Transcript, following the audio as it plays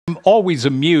always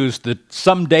amused that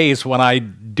some days when I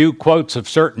do quotes of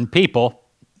certain people,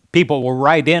 people will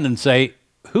write in and say,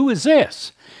 "Who is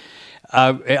this?"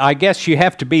 I guess you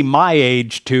have to be my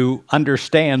age to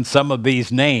understand some of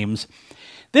these names.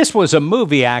 This was a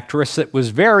movie actress that was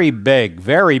very big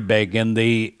in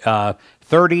the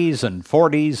 30s and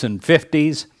 40s and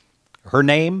 50s. Her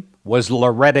name was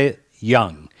Loretta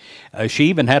Young. She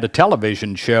even had a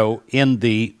television show in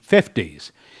the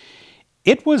 50s.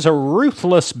 It was a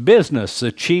ruthless business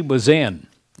that she was in,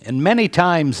 and many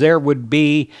times there would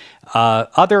be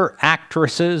other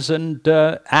actresses and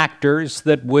actors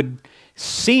that would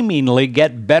seemingly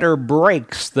get better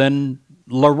breaks than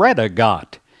Loretta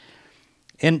got.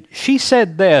 And she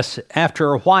said this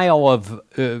after a while of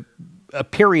a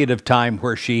period of time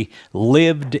where she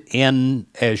lived in,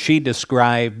 as she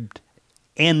described,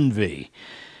 envy.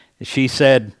 She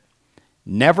said,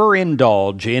 "Never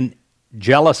indulge in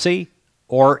jealousy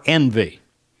or envy.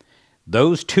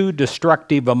 Those two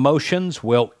destructive emotions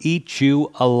will eat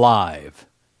you alive."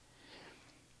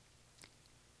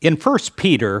 In 1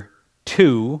 Peter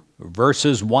 2,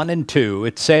 verses 1 and 2,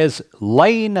 it says,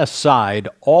 "Laying aside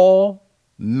all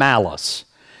malice,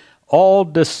 all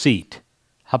deceit,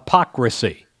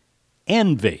 hypocrisy,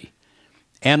 envy,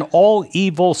 and all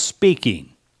evil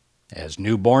speaking, as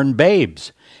newborn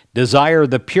babes, desire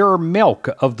the pure milk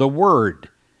of the word,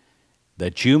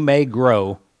 that you may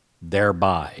grow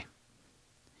thereby."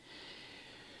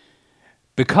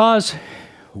 Because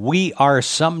we are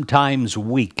sometimes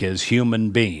weak as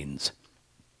human beings,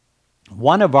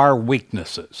 one of our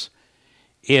weaknesses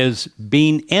is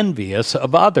being envious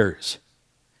of others.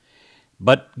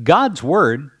 But God's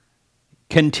Word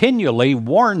continually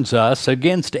warns us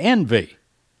against envy.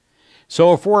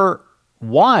 So if we're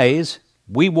wise,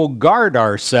 we will guard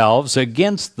ourselves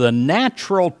against the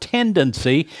natural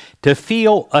tendency to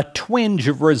feel a twinge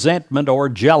of resentment or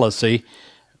jealousy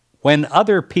when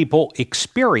other people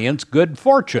experience good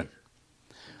fortune.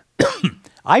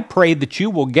 I pray that you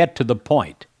will get to the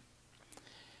point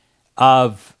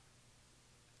of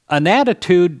an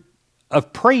attitude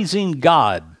of praising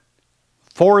God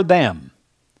for them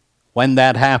when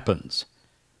that happens.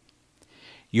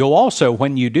 You'll also,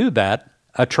 when you do that,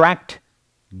 attract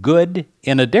good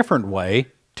in a different way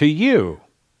to you.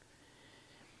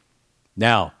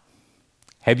 Now,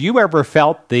 have you ever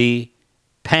felt the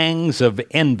pangs of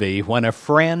envy when a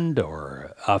friend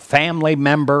or a family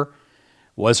member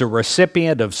was a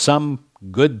recipient of some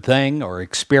good thing or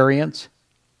experience?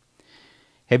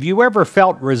 Have you ever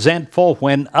felt resentful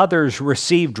when others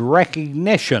received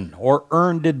recognition or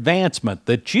earned advancement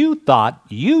that you thought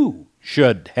you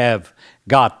should have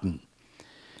gotten?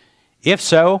 If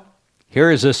so, here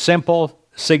is a simple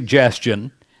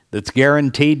suggestion that's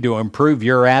guaranteed to improve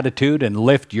your attitude and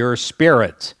lift your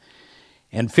spirits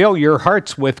and fill your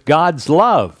hearts with God's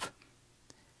love,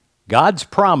 God's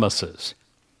promises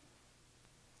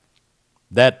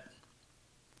that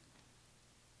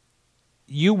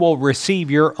you will receive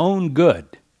your own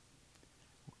good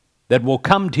that will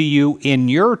come to you in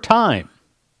your time.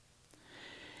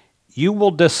 You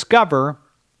will discover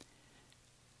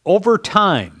over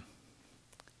time,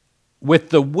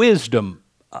 with the wisdom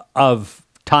of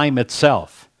time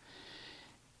itself,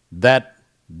 that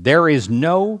there is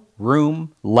no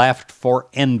room left for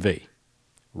envy,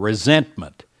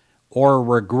 resentment, or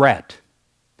regret.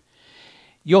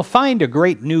 You'll find a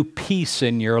great new peace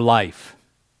in your life.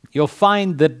 You'll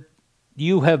find that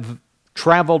you have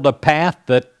traveled a path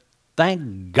that,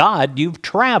 thank God, you've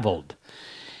traveled,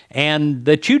 and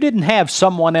that you didn't have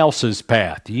someone else's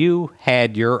path. You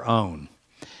had your own,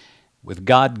 with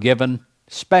God-given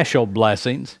special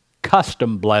blessings,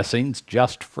 custom blessings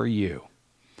just for you.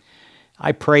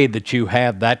 I pray that you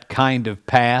have that kind of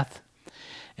path,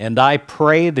 and I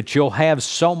pray that you'll have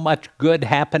so much good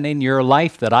happen in your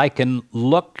life that I can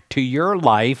look to your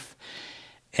life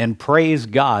and praise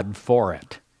God for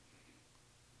it.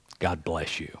 God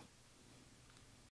bless you.